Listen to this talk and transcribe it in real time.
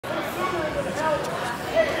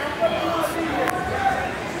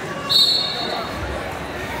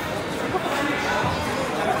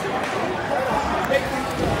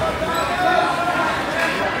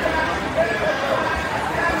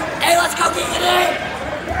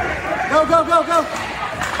Go, go, go, go.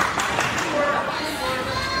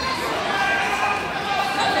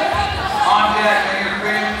 On deck, Mayor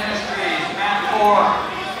Freedom Ministries, Mat 4,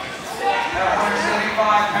 at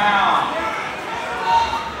 175 pounds.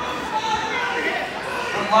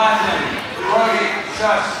 From London, Brody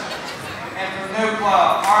Shush, and from Nukla,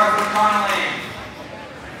 Arthur Connolly.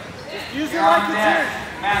 Use it You're like on it's deck,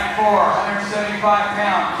 Mat 4, 175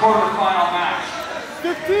 pound, quarterfinal match.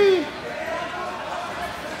 15.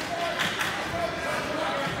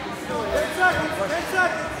 10 seconds, 10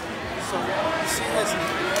 seconds. So, you see this?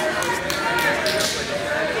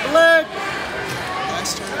 Leg.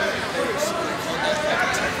 Last tournament, they called that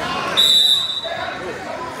fucking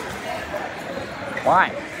Why?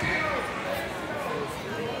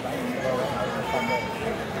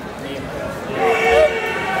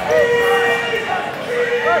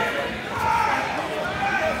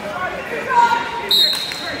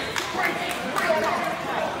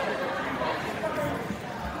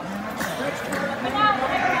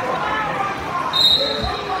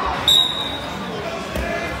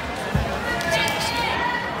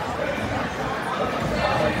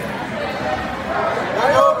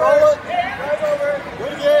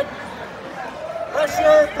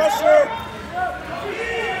 Pressure.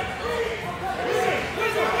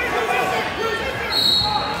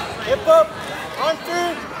 Hip up, on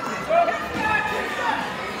through.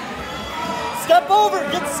 Step over,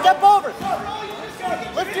 step over.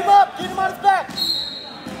 Lift him up, get him on his back.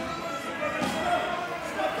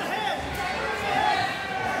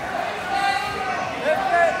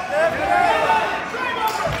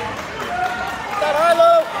 That high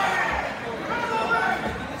low.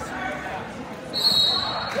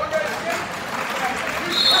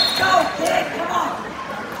 Go, kid, come on!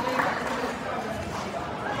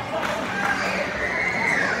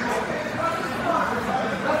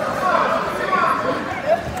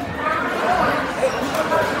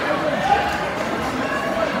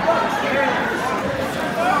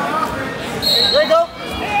 There you go.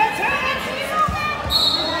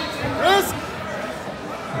 Risk.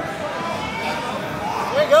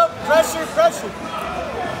 There you go. Pressure.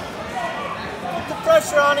 Keep the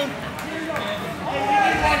pressure on him.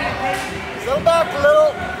 Settle back a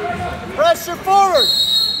little. Pressure forward.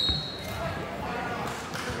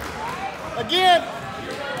 Again.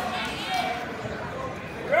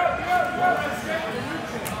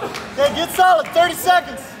 Okay, get solid. 30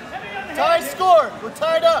 seconds. Tie score. We're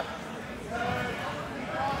tied up.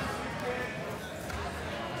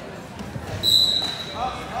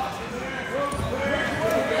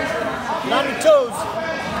 Get on your toes.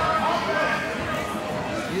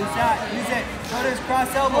 Use that. Use it. Put his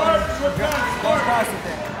cross elbow. Go across with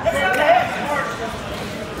it.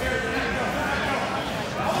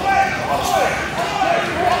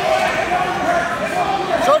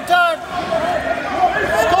 Short time.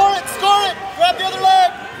 Score it. Grab the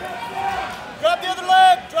other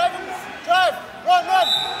leg. Drive him. Drive. Run.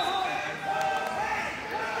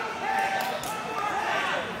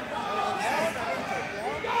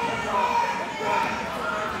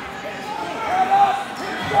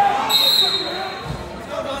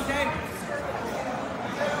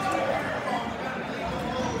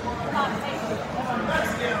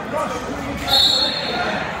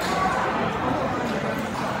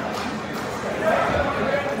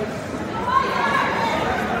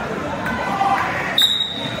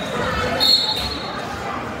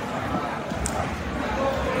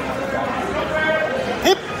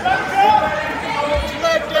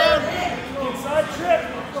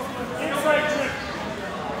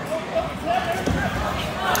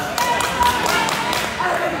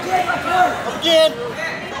 Again.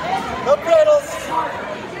 No cradles.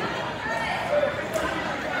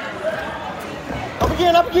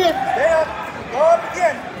 Up again. Stay up. Go up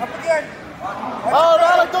again. Oh, no,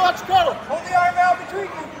 don't watch the cradle. Hold the arm out between you.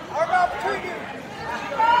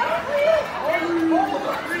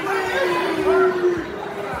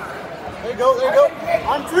 There you go.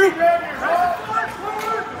 On through.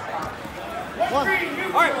 One.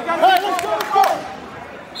 All right, let's go.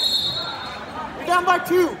 You're down by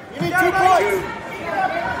 2. You need 2 points.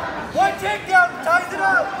 One takedown. Ties it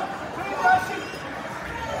up.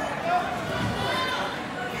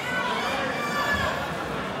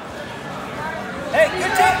 Hey,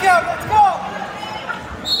 good takedown. Let's go.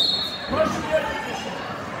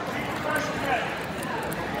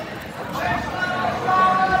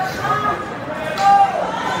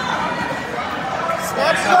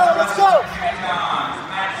 Let's go.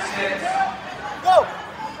 Match 6. Go.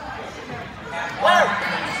 Where?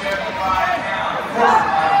 75 pounds.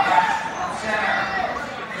 Center.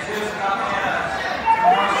 Jesus Camara.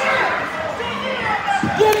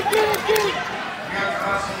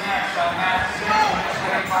 Russell next on mat 6,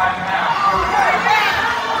 175 pounds. On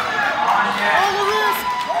deck. Hold the wrist.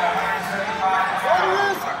 175 Hold the pounds.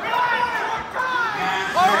 wrist.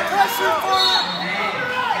 Hard pressure for it.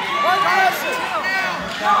 Hard pressure.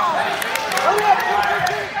 Hurry up.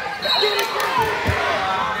 Get it.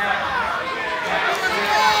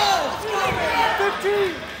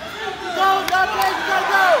 15. Go, not bad. You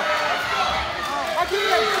gotta go. Back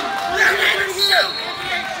in.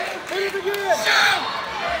 Hit it again.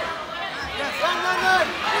 Run.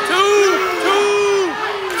 2.